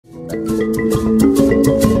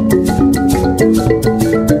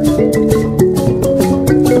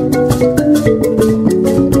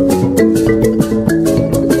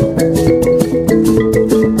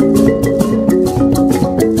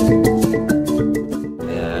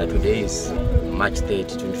March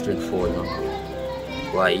 30, 2024, you know.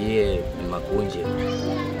 We're here in Makunje,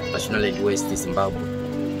 National Land West, Zimbabwe.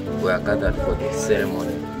 We are gathered for the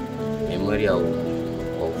ceremony, memorial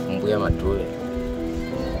of Mbuya Matole,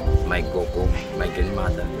 my gogo, my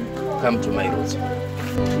grandmother. Come to my roots.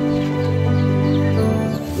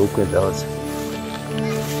 Look at us.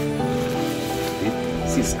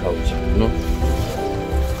 This is couch, you know.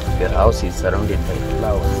 The house is surrounded by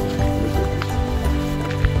flowers.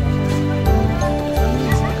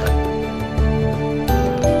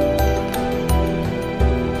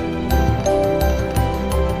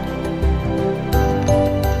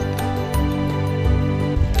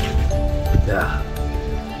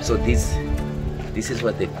 So this is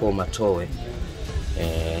what they call matowe.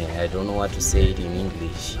 I don't know what to say it in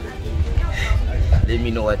English. Let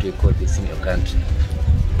me know what you call this in your country.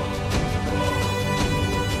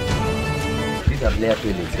 These are layer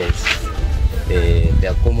toilets, guys. They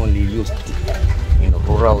are commonly used in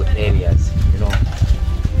rural areas, you know.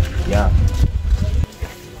 Yeah.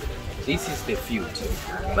 This is the field,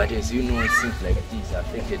 but as you know, it seems like these are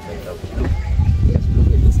affected by drought. Look, just look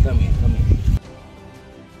at this. Come in.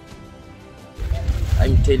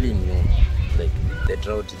 I'm telling you, like the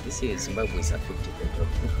drought, this year Zimbabwe is affected by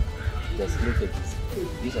drought. Just look at this.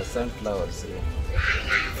 These are sunflowers.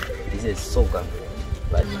 This is sorghum,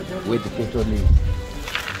 but where the petrol is,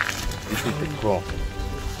 this is the crop.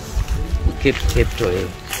 We kept capital here.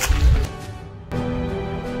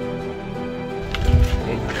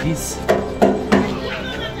 This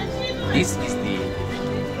is the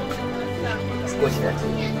Scotch nut.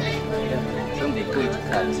 Some they call it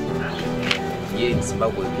cat. Here in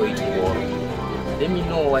Zimbabwe, we call it boro. Let me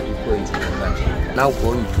know what you call it in your country. Now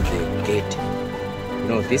going to the gate. You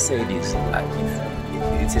know, this side is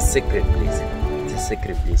it's a sacred place. It's a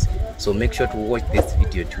sacred place. So make sure to watch this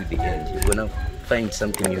video to the end. You're gonna find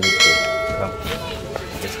something unique there. Come,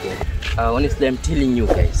 let's go. Honestly, I'm telling you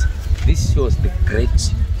guys, this shows the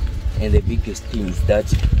great and the biggest things that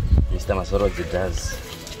Mr. Masoroji does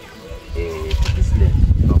to this land.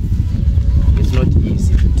 You know, it's not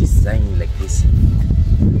easy to design like this.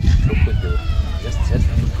 Look at the just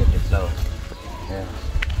look at the flower. Yeah,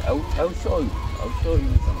 I'll show you. I'll show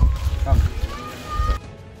you some. Come.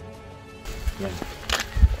 Yeah.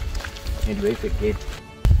 And we have a gate.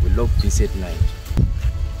 We lock this at night.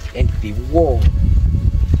 And the wall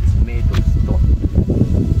is made of stone.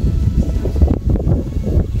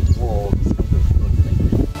 The wall is made of stone like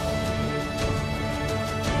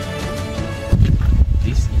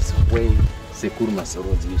this. This is where Sekuru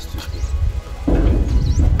Masoroji used to stay.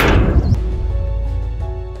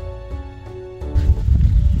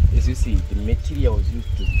 As you see, the material was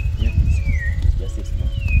used to make this just a stone.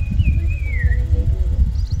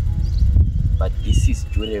 But this is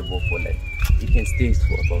durable for life. It can stay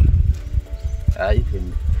for about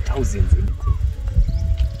even thousands in the day.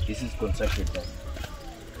 This is constructed by,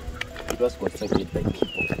 it was constructed by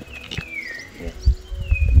people. Yeah.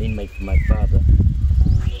 I mean my father,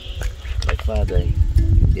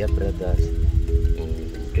 their brothers,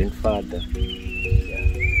 grandfather, yeah.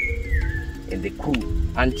 And the cool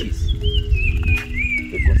aunties,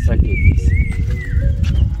 they constructed this.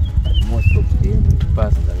 But most of them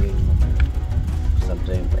passed away.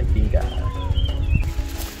 Sometimes I think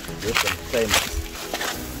sometimes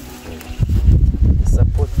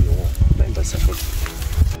support your member support.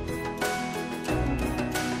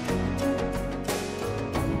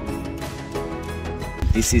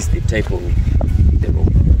 This is the type of the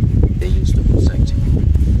rope they used to construct.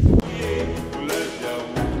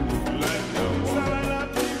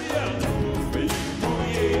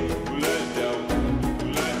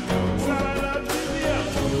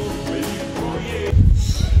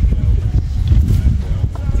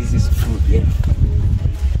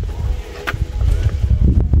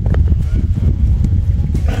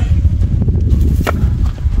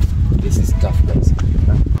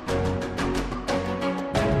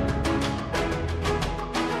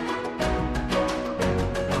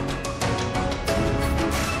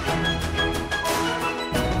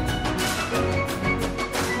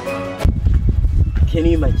 Can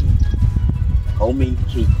you imagine how many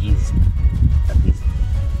kgs are this?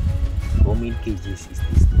 How many kgs is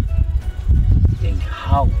this? And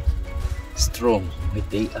how strong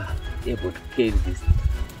they are able to carry this?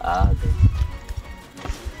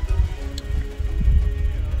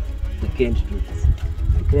 We can't do this.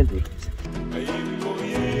 We can't do this.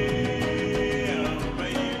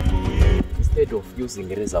 Instead of using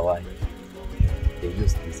razor wire, they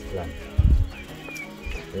use this plant.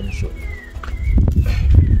 Let me show you.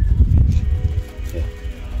 Yeah.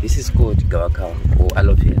 This is called gawakawa or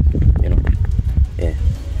aloe vera, you know. Yeah.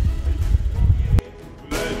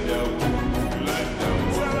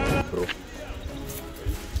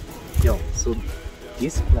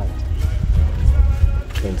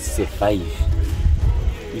 survive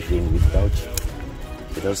even without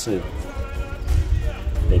soil.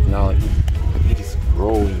 Like now it is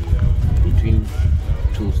growing between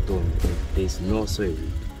two stones. There's no soil.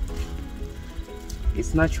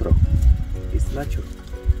 It's natural. It's natural.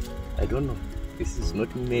 I don't know. This is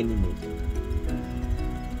not man-made.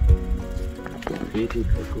 Created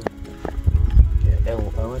by God. I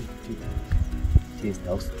want to taste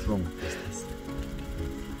how strong this is.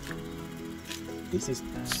 This is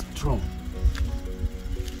strong.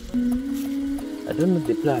 I don't know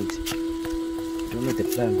the plant.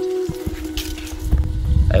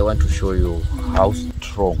 I want to show you how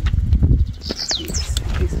strong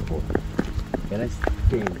this one. Can I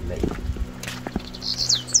stand like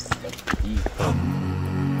this?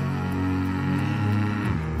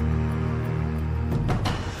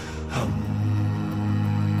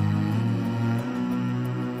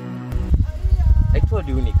 I told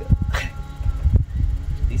you, nigga.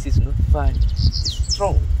 This is not fun. It's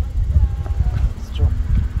strong. Strong.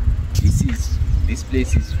 This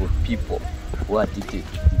place is for people who are addicted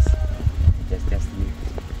to this. Just leave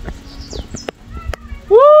it.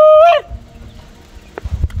 Woo!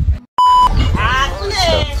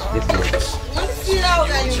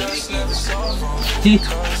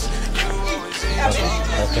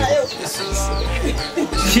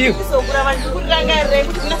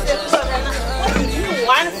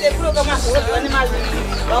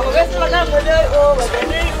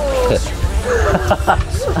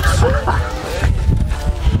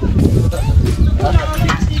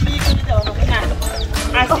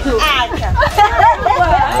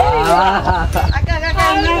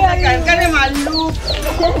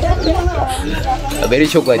 Very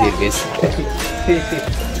chocolate, guys.